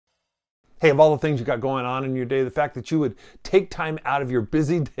Hey, of all the things you got going on in your day, the fact that you would take time out of your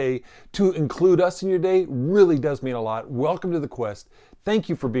busy day to include us in your day really does mean a lot. Welcome to the Quest. Thank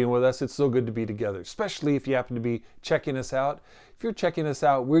you for being with us. It's so good to be together, especially if you happen to be checking us out. If you're checking us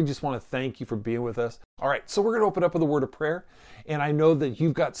out, we just want to thank you for being with us. All right, so we're going to open up with a word of prayer. And I know that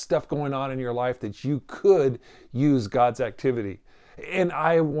you've got stuff going on in your life that you could use God's activity. And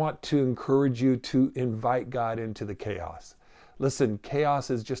I want to encourage you to invite God into the chaos. Listen, chaos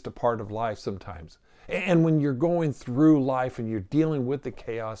is just a part of life sometimes. And when you're going through life and you're dealing with the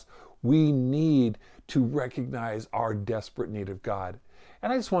chaos, we need to recognize our desperate need of God.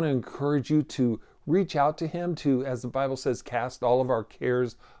 And I just want to encourage you to reach out to Him, to, as the Bible says, cast all of our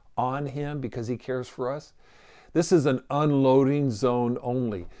cares on Him because He cares for us. This is an unloading zone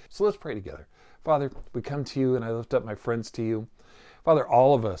only. So let's pray together. Father, we come to you and I lift up my friends to you. Father,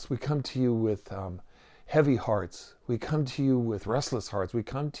 all of us, we come to you with heavy hearts. We come to you with restless hearts. We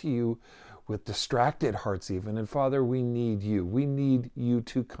come to you with distracted hearts even. And Father, we need you. We need you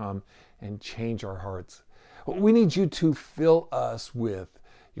to come and change our hearts. We need you to fill us with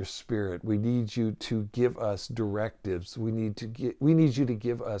your Spirit. We need you to give us directives. We need you to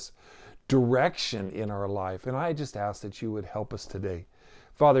give us direction in our life. And I just ask that you would help us today.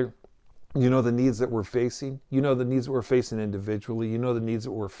 Father, you know the needs that we're facing. You know the needs that we're facing individually. You know the needs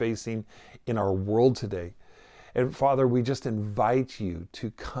that we're facing in our world today. And Father, we just invite you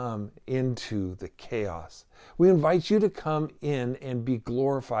to come into the chaos. We invite you to come in and be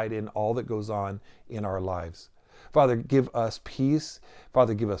glorified in all that goes on in our lives. Father, give us peace.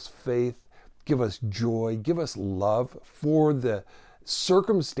 Father, give us faith. Give us joy. Give us love for the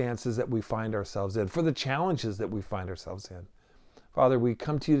circumstances that we find ourselves in, for the challenges that we find ourselves in. Father, we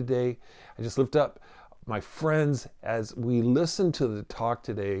come to you today. I just lift up my friends as we listen to the talk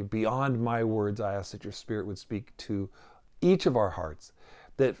today. Beyond my words, I ask that your Spirit would speak to each of our hearts.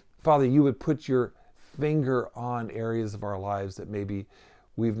 That, Father, you would put your finger on areas of our lives that maybe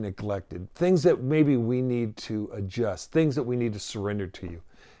we've neglected. Things that maybe we need to adjust. Things that we need to surrender to you.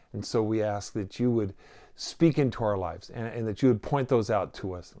 And so we ask that you would speak into our lives and that you would point those out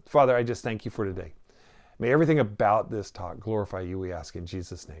to us. Father, I just thank you for today. May everything about this talk glorify you, we ask in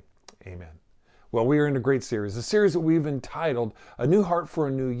Jesus' name. Amen. Well, we are in a great series, a series that we've entitled A New Heart for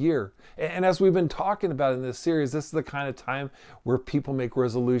a New Year. And as we've been talking about in this series, this is the kind of time where people make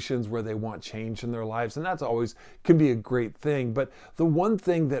resolutions, where they want change in their lives. And that's always can be a great thing. But the one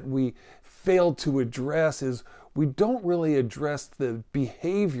thing that we fail to address is we don't really address the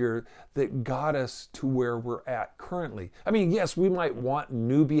behavior that got us to where we're at currently. I mean, yes, we might want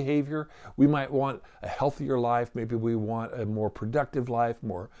new behavior. We might want a healthier life. Maybe we want a more productive life,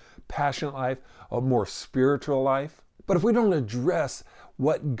 more passionate life, a more spiritual life. But if we don't address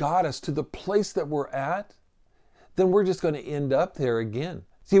what got us to the place that we're at, then we're just going to end up there again.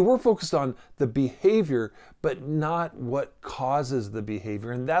 See, we're focused on the behavior, but not what causes the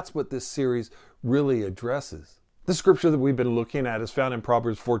behavior. And that's what this series really addresses. The scripture that we've been looking at is found in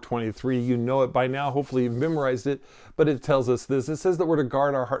Proverbs 4:23. You know it by now. Hopefully you've memorized it. But it tells us this. It says that we're to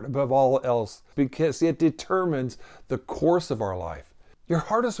guard our heart above all else because it determines the course of our life. Your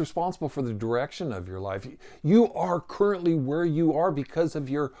heart is responsible for the direction of your life. You are currently where you are because of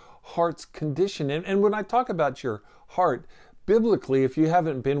your heart's condition. And when I talk about your heart, biblically, if you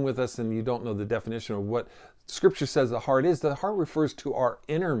haven't been with us and you don't know the definition of what Scripture says the heart refers to our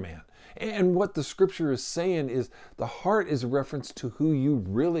inner man. And what the Scripture is saying is the heart is a reference to who you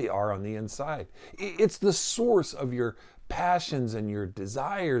really are on the inside. It's the source of your passions and your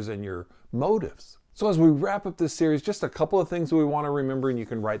desires and your motives. So as we wrap up this series, just a couple of things we want to remember, and you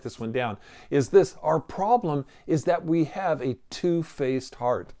can write this one down, is this. Our problem is that we have a two-faced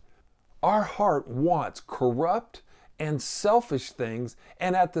heart. Our heart wants corrupt and selfish things,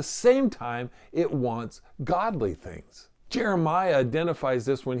 and at the same time, it wants godly things. Jeremiah identifies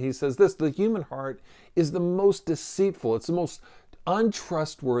this when he says this: the human heart is the most deceitful, it's the most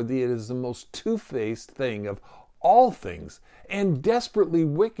untrustworthy, it is the most two-faced thing of all things, and desperately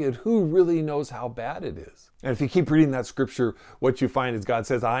wicked. Who really knows how bad it is? And if you keep reading that scripture, what you find is God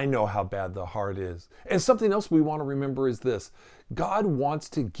says, I know how bad the heart is. And something else we want to remember is this: God wants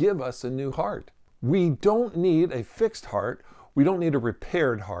to give us a new heart. We don't need a fixed heart. We don't need a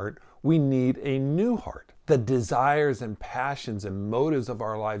repaired heart. We need a new heart. The desires and passions and motives of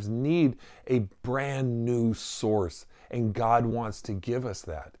our lives need a brand new source, and God wants to give us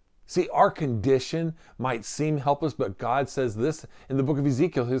that. See, our condition might seem helpless, but God says this in the book of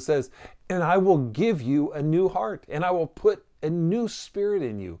Ezekiel. He says, and I will give you a new heart, and I will put a new spirit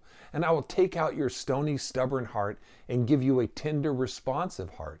in you, and I will take out your stony, stubborn heart and give you a tender,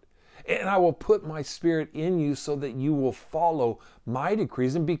 responsive heart. And I will put my spirit in you so that you will follow my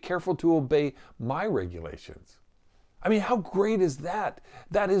decrees and be careful to obey my regulations. I mean, how great is that?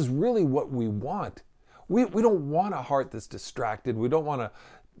 That is really what we want. We don't want a heart that's distracted. We don't want a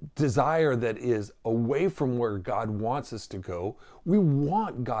desire that is away from where God wants us to go. We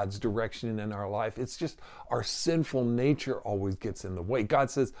want God's direction in our life. It's just our sinful nature always gets in the way. God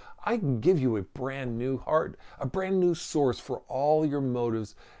says, I can give you a brand new heart, a brand new source for all your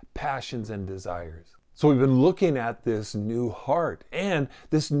motives, passions, and desires. So we've been looking at this new heart, and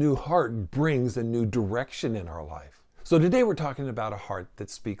this new heart brings a new direction in our life. So today we're talking about a heart that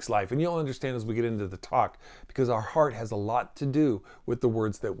speaks life, and you'll understand as we get into the talk, because our heart has a lot to do with the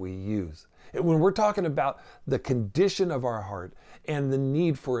words that we use. And when we're talking about the condition of our heart and the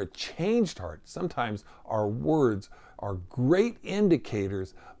need for a changed heart, sometimes our words are great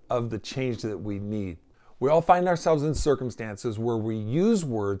indicators of the change that we need. We all find ourselves in circumstances where we use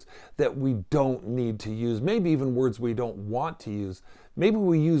words that we don't need to use, maybe even words we don't want to use. Maybe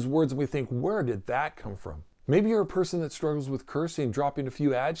we use words and we think, where did that come from? Maybe you're a person that struggles with cursing, dropping a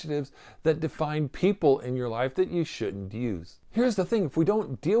few adjectives that define people in your life that you shouldn't use. Here's the thing, if we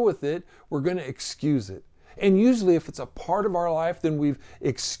don't deal with it, we're going to excuse it. And usually if it's a part of our life, then we've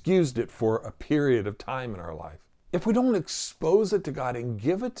excused it for a period of time in our life. If we don't expose it to God and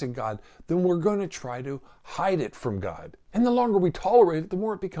give it to God, then we're going to try to hide it from God. And the longer we tolerate it, the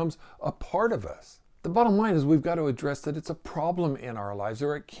more it becomes a part of us. The bottom line is we've got to address that it's a problem in our lives,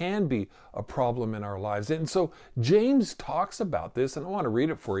 or it can be a problem in our lives. And so James talks about this, and I want to read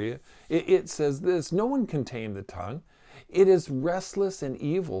it for you. It says this, no one can tame the tongue. It is restless and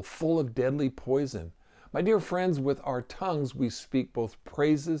evil, full of deadly poison. My dear friends, with our tongues we speak both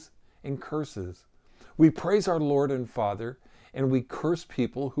praises and curses. We praise our Lord and Father, and we curse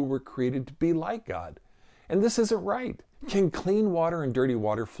people who were created to be like God. And this isn't right. Can clean water and dirty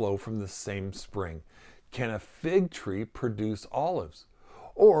water flow from the same spring? Can a fig tree produce olives?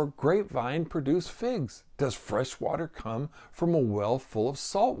 Or grapevine produce figs? Does fresh water come from a well full of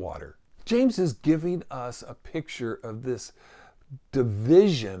salt water? James is giving us a picture of this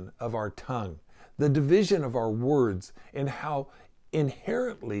division of our tongue, the division of our words, and how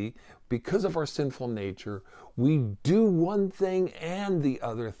inherently, because of our sinful nature, we do one thing and the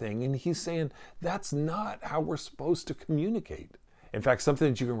other thing. And he's saying that's not how we're supposed to communicate. In fact, something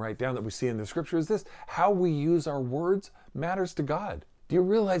that you can write down that we see in the scripture is this: how we use our words matters to God. Do you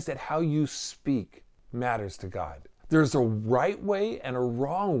realize that how you speak matters to God? There's a right way and a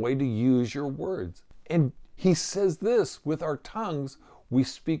wrong way to use your words. And he says this, with our tongues, we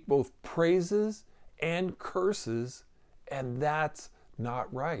speak both praises and curses, and that's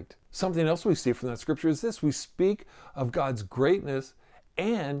not right. Something else we see from that scripture is this: we speak of God's greatness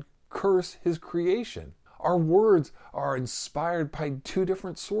and curse his creation. Our words are inspired by two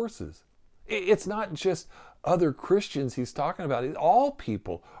different sources. It's not just other Christians he's talking about. All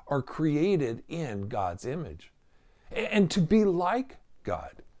people are created in God's image and to be like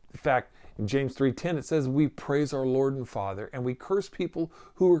God. In fact, in James 3:10 it says, we praise our Lord and Father, and we curse people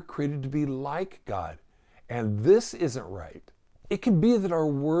who are created to be like God. And this isn't right. It can be that our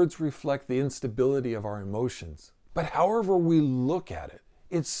words reflect the instability of our emotions, but however we look at it,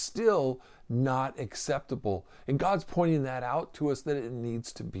 it's still not acceptable. And God's pointing that out to us, that it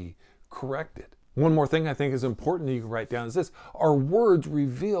needs to be corrected. One more thing I think is important that you can write down is this: our words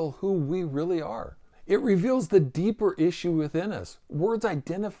reveal who we really are. It reveals the deeper issue within us. Words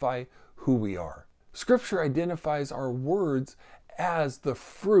identify who we are. Scripture identifies our words as the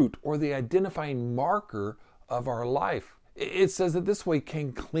fruit or the identifying marker of our life. It says that this way,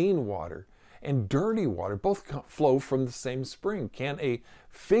 can clean water and dirty water both flow from the same spring? Can a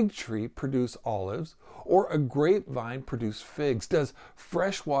fig tree produce olives, or a grapevine produce figs? Does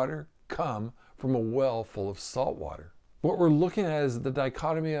fresh water come from a well full of salt water? What we're looking at is the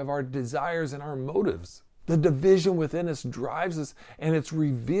dichotomy of our desires and our motives. The division within us drives us, and it's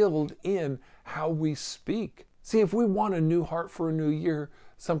revealed in how we speak. See, if we want a new heart for a new year,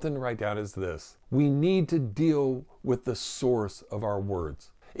 something to write down is this: we need to deal with the source of our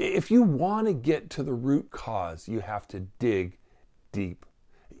words. If you want to get to the root cause, you have to dig deep.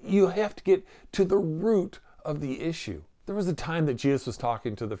 You have to get to the root of the issue. There was a time that Jesus was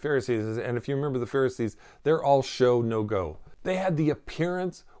talking to the Pharisees, and if you remember the Pharisees, they're all show, no go. They had the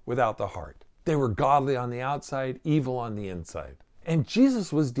appearance without the heart. They were godly on the outside, evil on the inside. And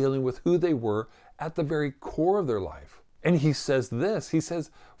Jesus was dealing with who they were at the very core of their life. And he says this, he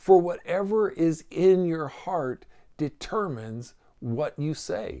says, for whatever is in your heart determines what you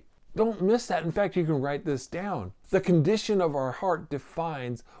say. Don't miss that. In fact, you can write this down. The condition of our heart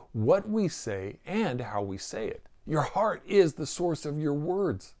defines what we say and how we say it. Your heart is the source of your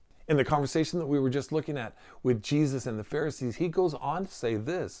words. In the conversation that we were just looking at with Jesus and the Pharisees, he goes on to say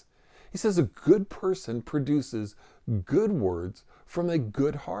this. He says, a good person produces good words from a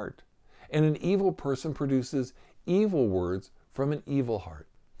good heart, and an evil person produces evil words from an evil heart.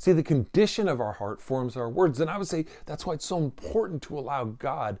 See, the condition of our heart forms our words. And I would say that's why it's so important to allow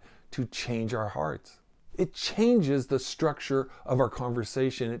God to change our hearts. It changes the structure of our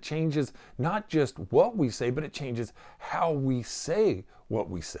conversation. It changes not just what we say, but it changes how we say what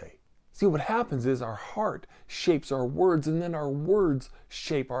we say. See, what happens is our heart shapes our words, and then our words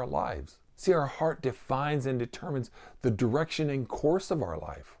shape our lives. See, our heart defines and determines the direction and course of our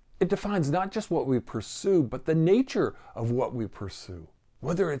life. It defines not just what we pursue, but the nature of what we pursue,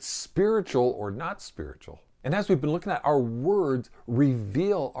 whether it's spiritual or not spiritual. And as we've been looking at, our words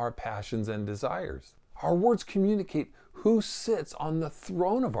reveal our passions and desires. Our words communicate who sits on the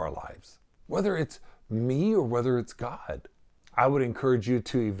throne of our lives, whether it's me or whether it's God. I would encourage you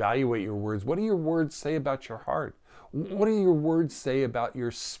to evaluate your words. What do your words say about your heart? What do your words say about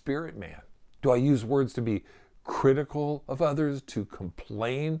your spirit man? Do I use words to be critical of others, to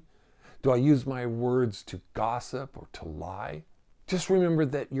complain? Do I use my words to gossip or to lie? Just remember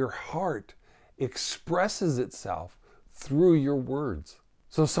that your heart expresses itself through your words.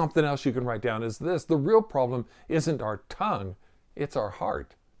 So something else you can write down is this: the real problem isn't our tongue, it's our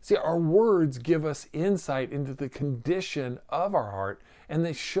heart. See, our words give us insight into the condition of our heart, and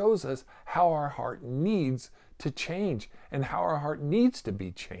it shows us how our heart needs to change and how our heart needs to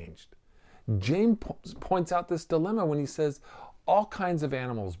be changed. James points out this dilemma when he says all kinds of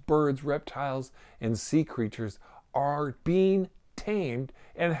animals, birds, reptiles, and sea creatures are being tamed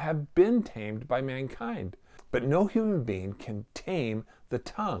and have been tamed by mankind. But no human being can tame the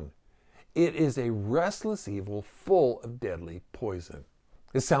tongue. It is a restless evil full of deadly poison.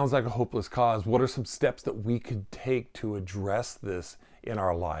 It sounds like a hopeless cause. What are some steps that we could take to address this in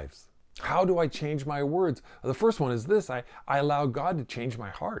our lives? How do I change my words? The first one is this: I allow God to change my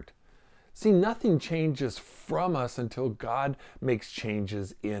heart. See, nothing changes from us until God makes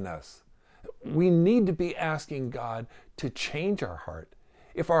changes in us. We need to be asking God to change our heart.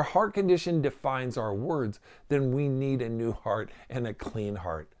 If our heart condition defines our words, then we need a new heart and a clean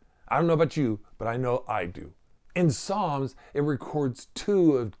heart. I don't know about you, but I know I do. In Psalms, it records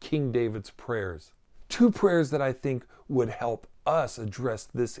two of King David's prayers. Two prayers that I think would help us address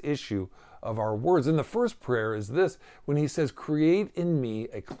this issue of our words. And the first prayer is this, when he says, "Create in me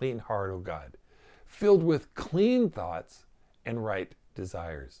a clean heart, O God, filled with clean thoughts and right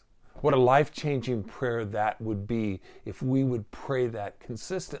desires." What a life-changing prayer that would be if we would pray that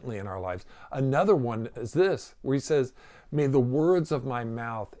consistently in our lives. Another one is this, where he says, "May the words of my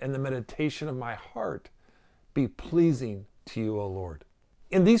mouth and the meditation of my heart be pleasing to you, O Lord."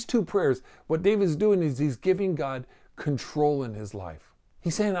 In these two prayers, what David is doing is he's giving God control in his life.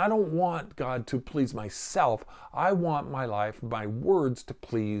 He's saying, I don't want God to please myself. I want my life, my words to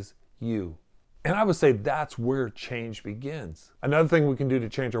please you. And I would say that's where change begins. Another thing we can do to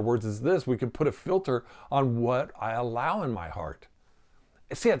change our words is this: we can put a filter on what I allow in my heart.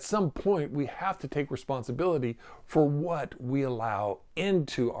 See, at some point, we have to take responsibility for what we allow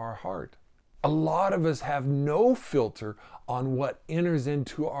into our heart. A lot of us have no filter on what enters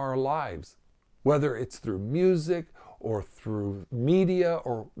into our lives, whether it's through music or through media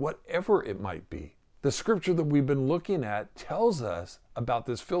or whatever it might be. The scripture that we've been looking at tells us about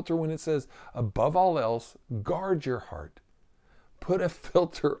this filter when it says, above all else, guard your heart. Put a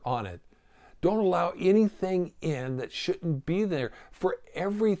filter on it. Don't allow anything in that shouldn't be there, for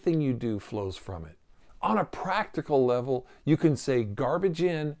everything you do flows from it. On a practical level, you can say garbage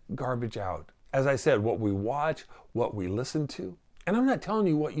in, garbage out. As I said, what we watch, what we listen to. And I'm not telling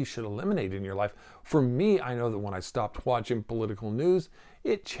you what you should eliminate in your life. For me, I know that when I stopped watching political news,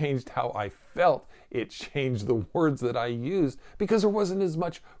 it changed how I felt. It changed the words that I used because there wasn't as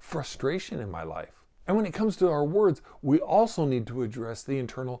much frustration in my life. And when it comes to our words, we also need to address the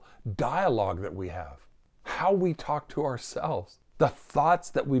internal dialogue that we have, how we talk to ourselves, the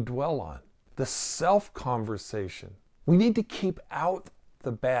thoughts that we dwell on, the self-conversation. We need to keep out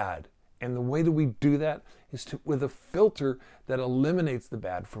the bad. And the way that we do that is with a filter that eliminates the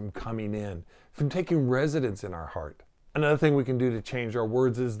bad from coming in, from taking residence in our heart. Another thing we can do to change our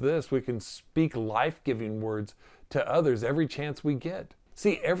words is this: we can speak life-giving words to others every chance we get.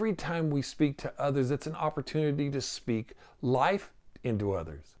 See, every time we speak to others, it's an opportunity to speak life into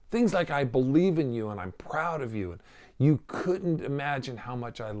others. Things like, I believe in you and I'm proud of you, and you couldn't imagine how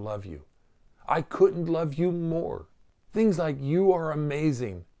much I love you. I couldn't love you more. Things like, you are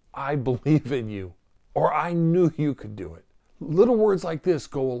amazing. I believe in you, or I knew you could do it. Little words like this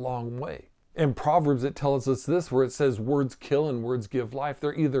go a long way. In Proverbs, it tells us this, where it says words kill and words give life.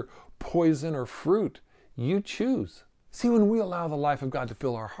 They're either poison or fruit. You choose. See, when we allow the life of God to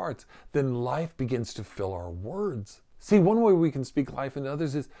fill our hearts, then life begins to fill our words. See, one way we can speak life into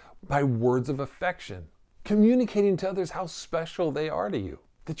others is by words of affection, communicating to others how special they are to you,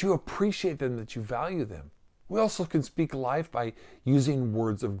 that you appreciate them, that you value them. We also can speak life by using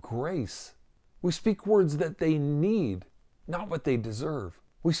words of grace. We speak words that they need, not what they deserve.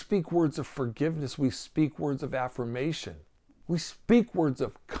 We speak words of forgiveness. We speak words of affirmation. We speak words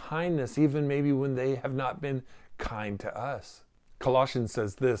of kindness, even maybe when they have not been kind to us. Colossians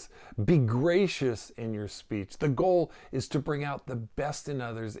says this, be gracious in your speech. The goal is to bring out the best in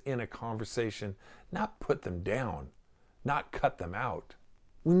others in a conversation, not put them down, not cut them out.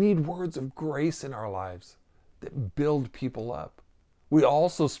 We need words of grace in our lives that build people up. We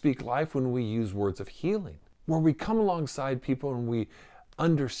also speak life when we use words of healing, where we come alongside people and we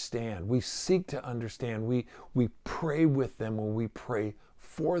understand, we seek to understand, we pray with them when we pray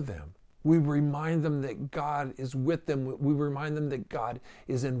for them. We remind them that God is with them. We remind them that God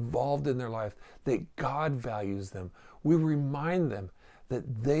is involved in their life, that God values them. We remind them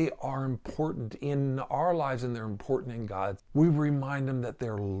that they are important in our lives and they're important in God's. We remind them that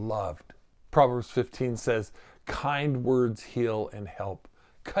they're loved. Proverbs 15 says, kind words heal and help.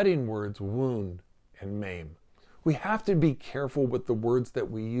 Cutting words wound and maim. We have to be careful with the words that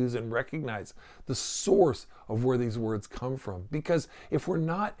we use and recognize the source of where these words come from. Because if we're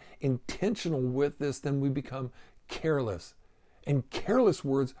not intentional with this, then we become careless. And careless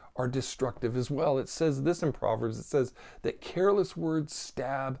words are destructive as well. It says this in Proverbs. It says that careless words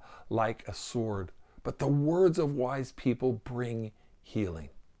stab like a sword, but the words of wise people bring healing.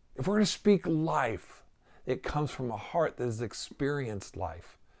 If we're going to speak life, it comes from a heart that has experienced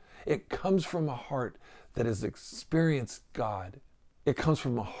life. It comes from a heart that has experienced God. It comes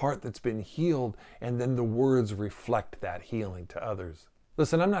from a heart that's been healed, and then the words reflect that healing to others.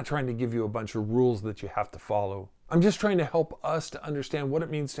 Listen, I'm not trying to give you a bunch of rules that you have to follow. I'm just trying to help us to understand what it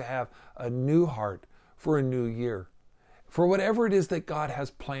means to have a new heart for a new year. For whatever it is that God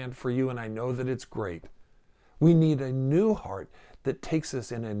has planned for you, and I know that it's great, we need a new heart that takes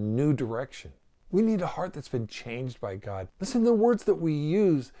us in a new direction. We need a heart that's been changed by God. Listen, the words that we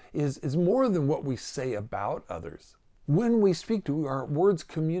use is more than what we say about others. When we speak to, our words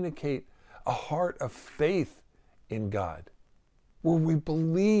communicate a heart of faith in God, where we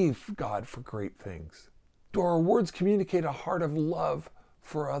believe God for great things. Do our words communicate a heart of love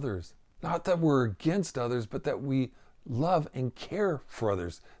for others? Not that we're against others, but that we love and care for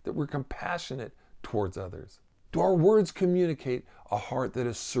others, that we're compassionate towards others. Do our words communicate a heart that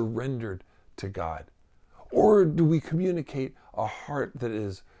is surrendered to God? Or do we communicate a heart that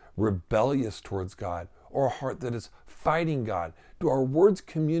is rebellious towards God, or a heart that is fighting God? Do our words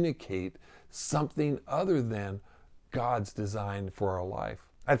communicate something other than God's design for our life?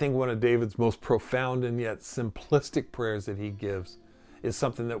 I think one of David's most profound and yet simplistic prayers that he gives is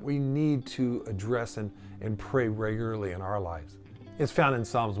something that we need to address and pray regularly in our lives. It's found in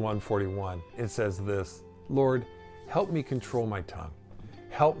Psalms 141. It says this, Lord, help me control my tongue.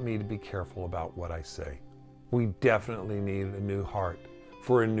 Help me to be careful about what I say. We definitely need a new heart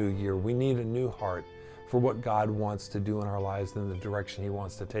for a new year. We need a new heart for what God wants to do in our lives and the direction he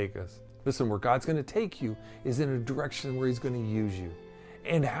wants to take us. Listen, where God's going to take you is in a direction where he's going to use you.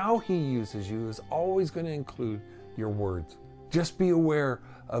 And how he uses you is always going to include your words. Just be aware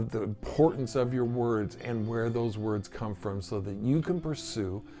of the importance of your words and where those words come from so that you can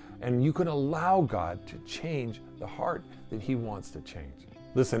pursue and you can allow God to change the heart that he wants to change.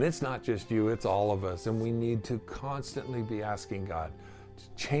 Listen, it's not just you, it's all of us. And we need to constantly be asking God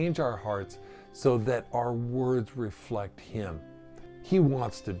to change our hearts so that our words reflect him. He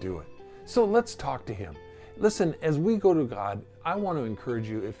wants to do it. So let's talk to him. Listen, as we go to God, I want to encourage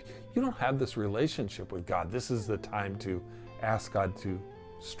you, if you don't have this relationship with God, this is the time to ask God to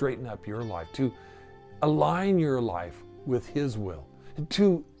straighten up your life, to align your life with his will,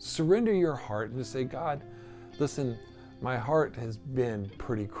 to surrender your heart and to say, God, listen, my heart has been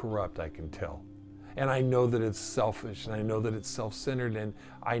pretty corrupt, I can tell. And I know that it's selfish and I know that it's self-centered, and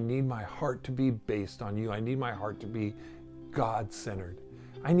I need my heart to be based on you. I need my heart to be God-centered.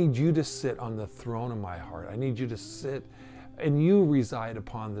 I need you to sit on the throne of my heart. I need you to sit and you reside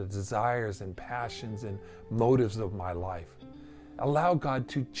upon the desires and passions and motives of my life. Allow God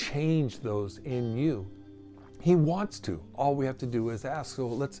to change those in you. He wants to. All we have to do is ask. So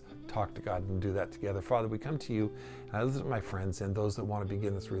let's talk to God and do that together. Father, we come to you, and I lift up my friends and those that want to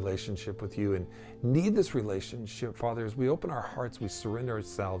begin this relationship with you and need this relationship. Father, as we open our hearts, we surrender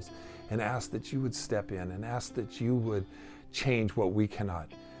ourselves and ask that you would step in and ask that you would change what we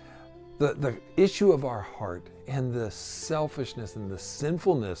cannot. The issue of our heart and the selfishness and the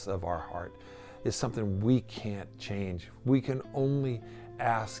sinfulness of our heart is something we can't change. We can only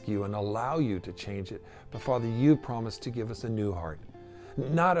ask you and allow you to change it. But Father, you promised to give us a new heart,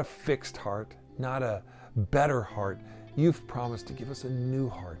 not a fixed heart, not a better heart. You've promised to give us a new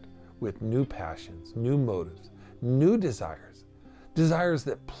heart with new passions, new motives, new desires, desires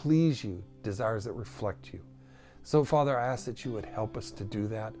that please you, desires that reflect you. So Father, I ask that you would help us to do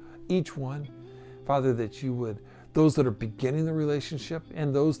that. Each one, Father, that you would, those that are beginning the relationship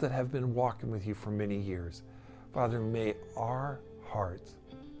and those that have been walking with you for many years, Father, may our hearts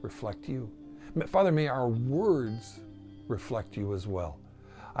reflect you. Father, may our words reflect you as well.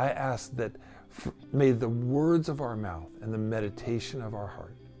 I ask that may the words of our mouth and the meditation of our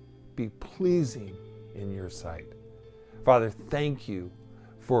heart be pleasing in your sight. Father, thank you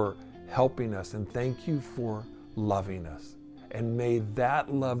for helping us and thank you for loving us. And may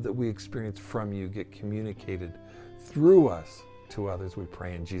that love that we experience from you get communicated through us to others, we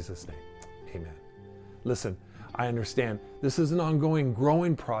pray in Jesus' name. Amen. Listen, I understand this is an ongoing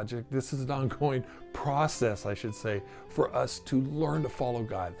growing project. This is an ongoing process, I should say, for us to learn to follow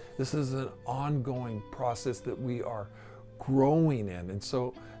God. This is an ongoing process that we are growing in. And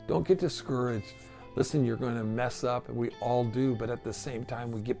so don't get discouraged. Listen, you're going to mess up, and we all do, but at the same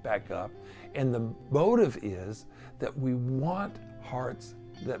time, we get back up. And the motive is that we want hearts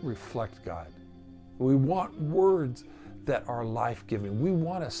that reflect God. We want words that are life-giving. We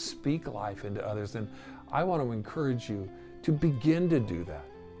want to speak life into others. And I want to encourage you to begin to do that.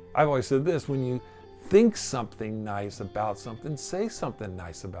 I've always said this, when you think something nice about something, say something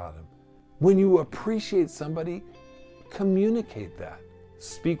nice about them. When you appreciate somebody, communicate that.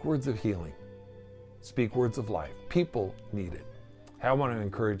 Speak words of healing. Speak words of life. People need it. I want to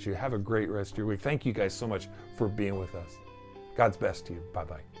encourage you. Have a great rest of your week. Thank you guys so much for being with us. God's best to you.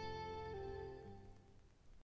 Bye-bye.